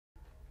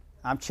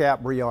I'm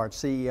Chap Briard,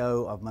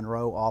 CEO of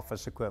Monroe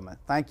Office Equipment.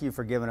 Thank you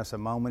for giving us a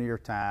moment of your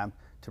time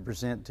to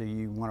present to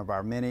you one of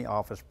our many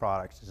office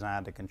products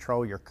designed to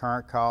control your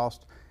current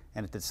cost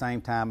and at the same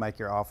time make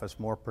your office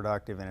more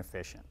productive and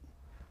efficient.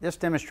 This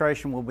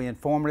demonstration will be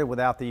informative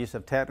without the use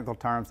of technical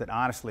terms that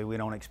honestly we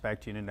don't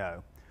expect you to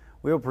know.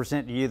 We will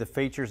present to you the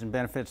features and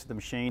benefits of the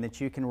machine that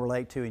you can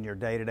relate to in your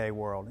day-to-day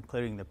world,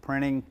 including the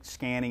printing,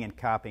 scanning, and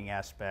copying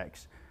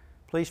aspects.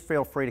 Please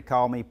feel free to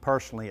call me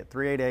personally at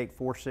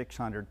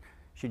 388-4600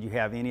 should you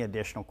have any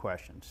additional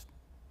questions.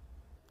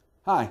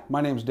 Hi, my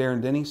name is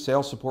Darren Denny,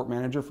 Sales Support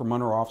Manager for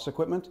Monroe Office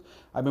Equipment.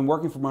 I've been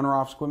working for Monroe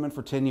Office Equipment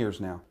for 10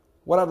 years now.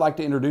 What I'd like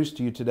to introduce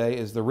to you today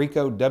is the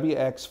Ricoh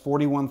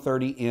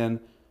WX4130N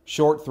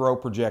short throw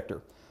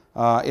projector.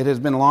 It has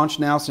been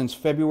launched now since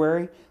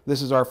February.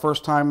 This is our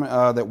first time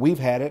that we've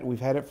had it. We've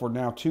had it for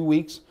now 2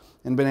 weeks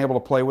and been able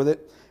to play with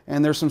it.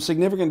 And there's some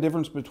significant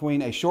difference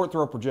between a short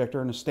throw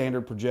projector and a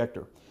standard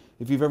projector.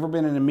 If you've ever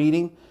been in a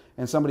meeting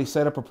and somebody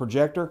set up a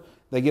projector,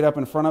 they get up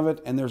in front of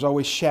it and there's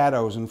always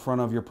shadows in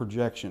front of your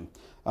projection.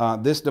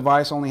 This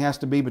device only has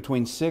to be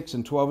between 6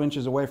 and 12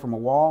 inches away from a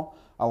wall,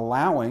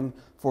 allowing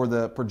for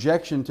the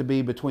projection to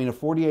be between a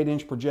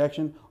 48-inch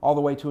projection all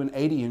the way to an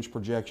 80-inch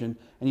projection,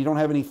 and you don't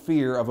have any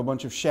fear of a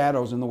bunch of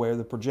shadows in the way of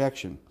the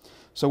projection.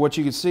 So what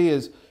you can see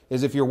is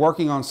if you're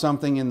working on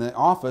something in the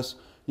office,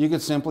 you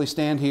could simply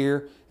stand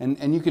here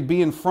and you could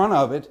be in front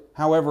of it.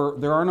 However,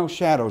 there are no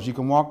shadows. You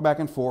can walk back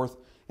and forth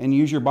and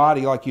use your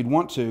body like you'd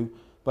want to,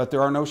 but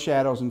there are no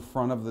shadows in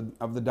front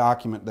of the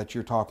document that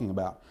you're talking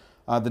about.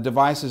 The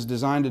device is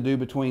designed to do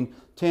between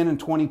 10 and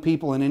 20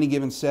 people in any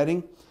given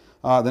setting.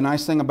 The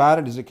nice thing about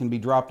it is it can be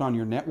dropped on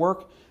your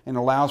network and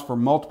allows for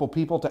multiple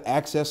people to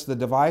access the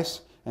device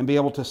and be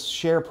able to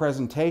share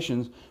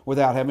presentations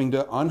without having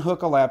to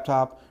unhook a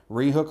laptop,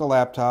 rehook a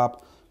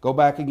laptop, go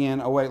back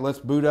again, oh wait, let's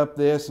boot up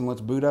this and let's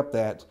boot up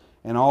that,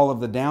 and all of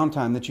the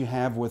downtime that you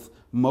have with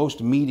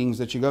most meetings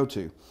that you go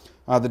to.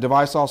 The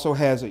device also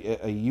has a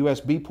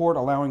USB port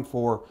allowing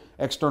for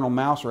external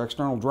mouse or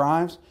external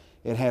drives.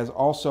 It has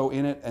also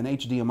in it an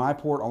HDMI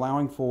port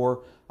allowing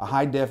for a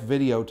high-def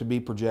video to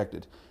be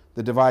projected.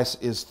 The device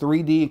is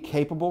 3D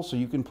capable, so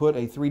you can put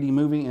a 3D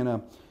movie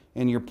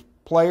in your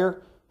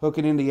player, hook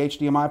it into the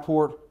HDMI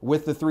port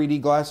with the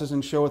 3D glasses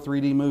and show a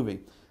 3D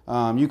movie.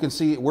 You can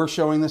see we're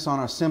showing this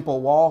on a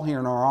simple wall here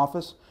in our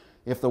office.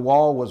 If the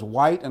wall was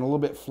white and a little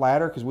bit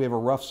flatter because we have a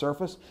rough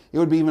surface, it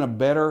would be even a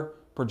better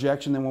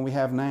projection than what we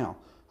have now.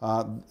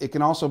 It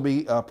can also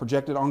be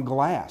projected on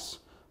glass,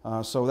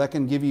 so that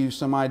can give you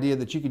some idea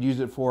that you could use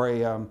it for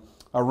a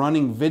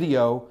running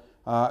video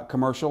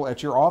commercial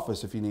at your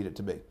office if you need it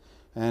to be.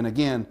 And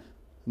again,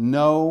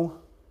 no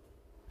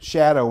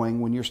shadowing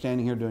when you're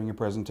standing here doing your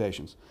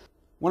presentations.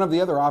 One of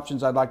the other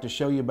options I'd like to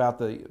show you about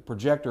the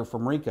projector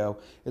from Ricoh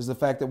is the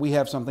fact that we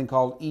have something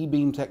called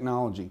E-beam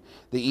technology.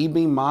 The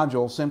E-beam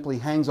module simply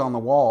hangs on the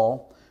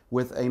wall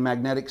with a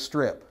magnetic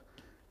strip.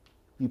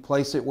 You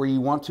place it where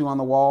you want to on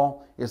the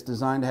wall. It's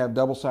designed to have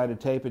double-sided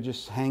tape. It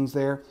just hangs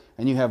there,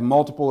 and you have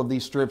multiple of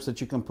these strips that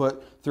you can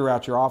put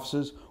throughout your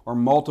offices or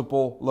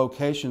multiple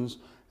locations,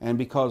 and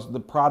because the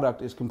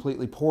product is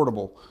completely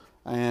portable.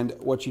 And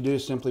what you do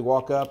is simply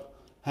walk up,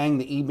 hang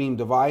the E-beam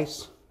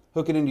device,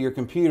 hook it into your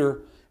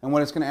computer, and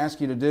what it's going to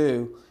ask you to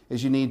do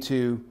is you need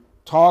to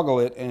toggle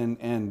it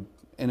in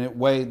a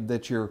way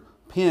that your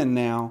pin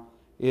now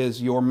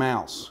is your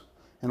mouse,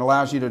 and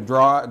allows you to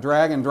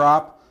drag and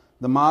drop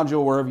the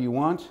module wherever you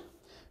want.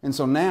 And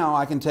so now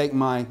I can take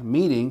my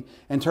meeting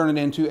and turn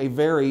it into a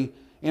very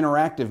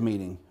interactive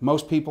meeting.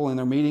 Most people in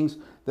their meetings,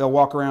 they'll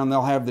walk around,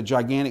 they'll have the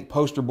gigantic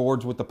poster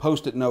boards with the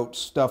post-it note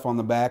stuff on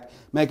the back,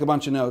 make a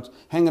bunch of notes,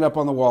 hang it up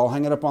on the wall,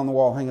 hang it up on the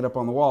wall, hang it up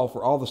on the wall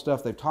for all the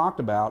stuff they've talked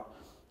about.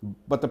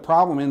 But the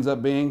problem ends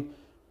up being,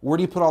 where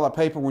do you put all that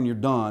paper when you're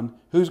done?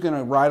 Who's going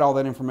to write all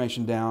that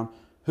information down?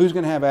 Who's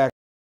going to have access